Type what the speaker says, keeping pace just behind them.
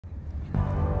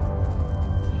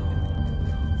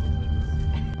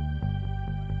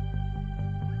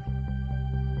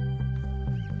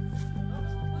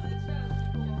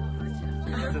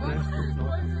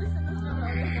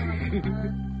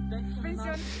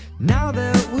Now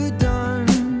that we're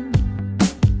done,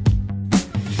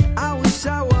 I wish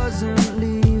I wasn't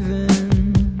leaving.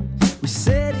 We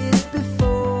said it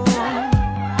before,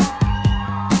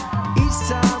 each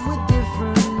time with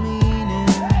different meaning.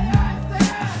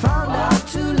 I found out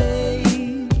too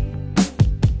late,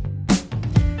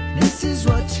 this is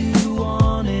what you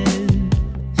wanted,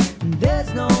 and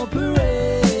there's no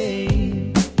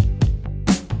parade,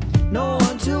 no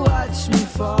one to watch me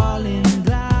falling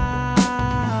down.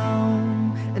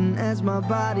 And as my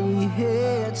body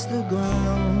hits the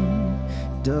ground,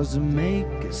 it doesn't make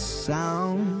a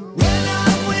sound. When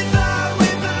I'm without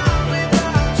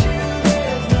you,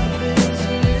 there's nothing to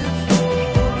live for.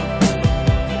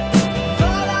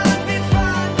 Thought I'd be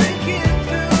fine breaking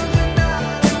through the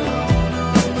night alone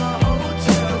on the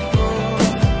hotel floor.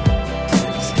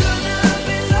 It's gonna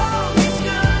be long, it's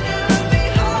gonna be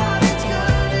hard, it's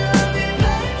gonna be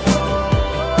painful.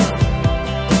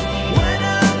 When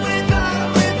I'm without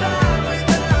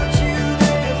you,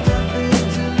 there's nothing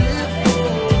to live for.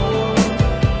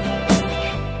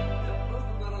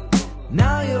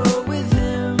 Now you're with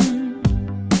him,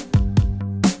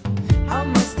 I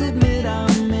must admit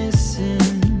I'm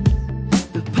missing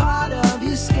the part of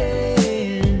your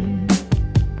skin.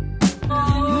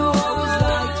 You always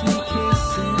liked me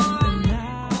kissing, and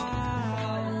now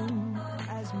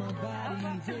as my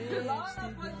body hits the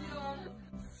ground,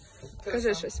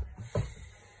 Кажи щось.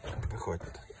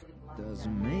 Приходьте.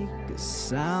 doesn't make a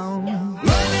sound. When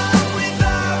I'm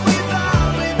without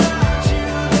you,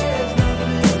 there's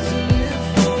nothing to live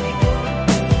for.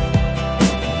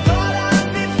 Thought I'd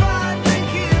be fine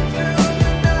breaking through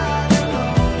the night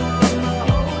alone on the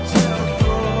hotel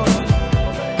floor.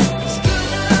 It's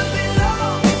gonna be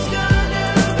long, it's gonna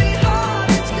be hard,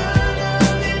 it's gonna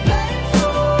be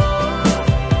painful.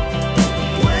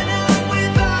 When I'm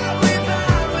without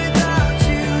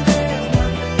you, there's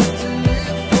nothing to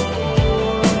live for.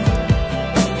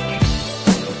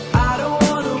 I don't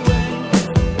wanna wait,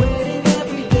 waiting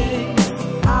every day.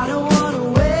 I don't wanna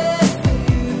wait for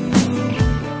you.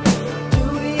 Do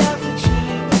we have to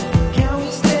change? Can we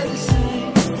stay the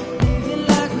same? Living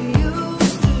like we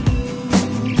used to do.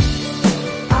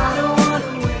 I don't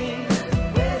wanna wait,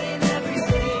 waiting every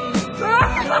day. I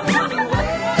don't wanna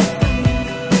wait for you.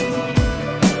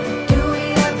 Do we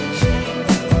have to change?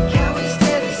 Can we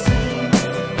stay the same?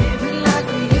 Living like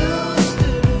we used to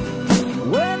do.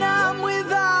 When I'm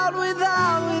without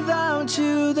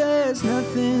you, there's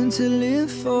nothing to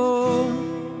live for.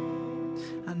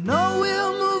 I know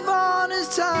we'll move on as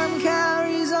time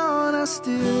carries on. I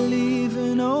still leave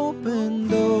an open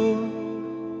door.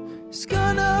 It's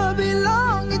gonna be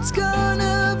long, it's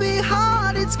gonna be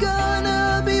hard, it's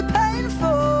gonna be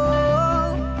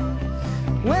painful.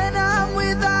 When I'm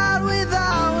without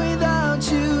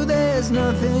you, there's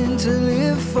nothing to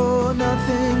live for,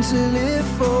 nothing to live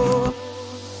for.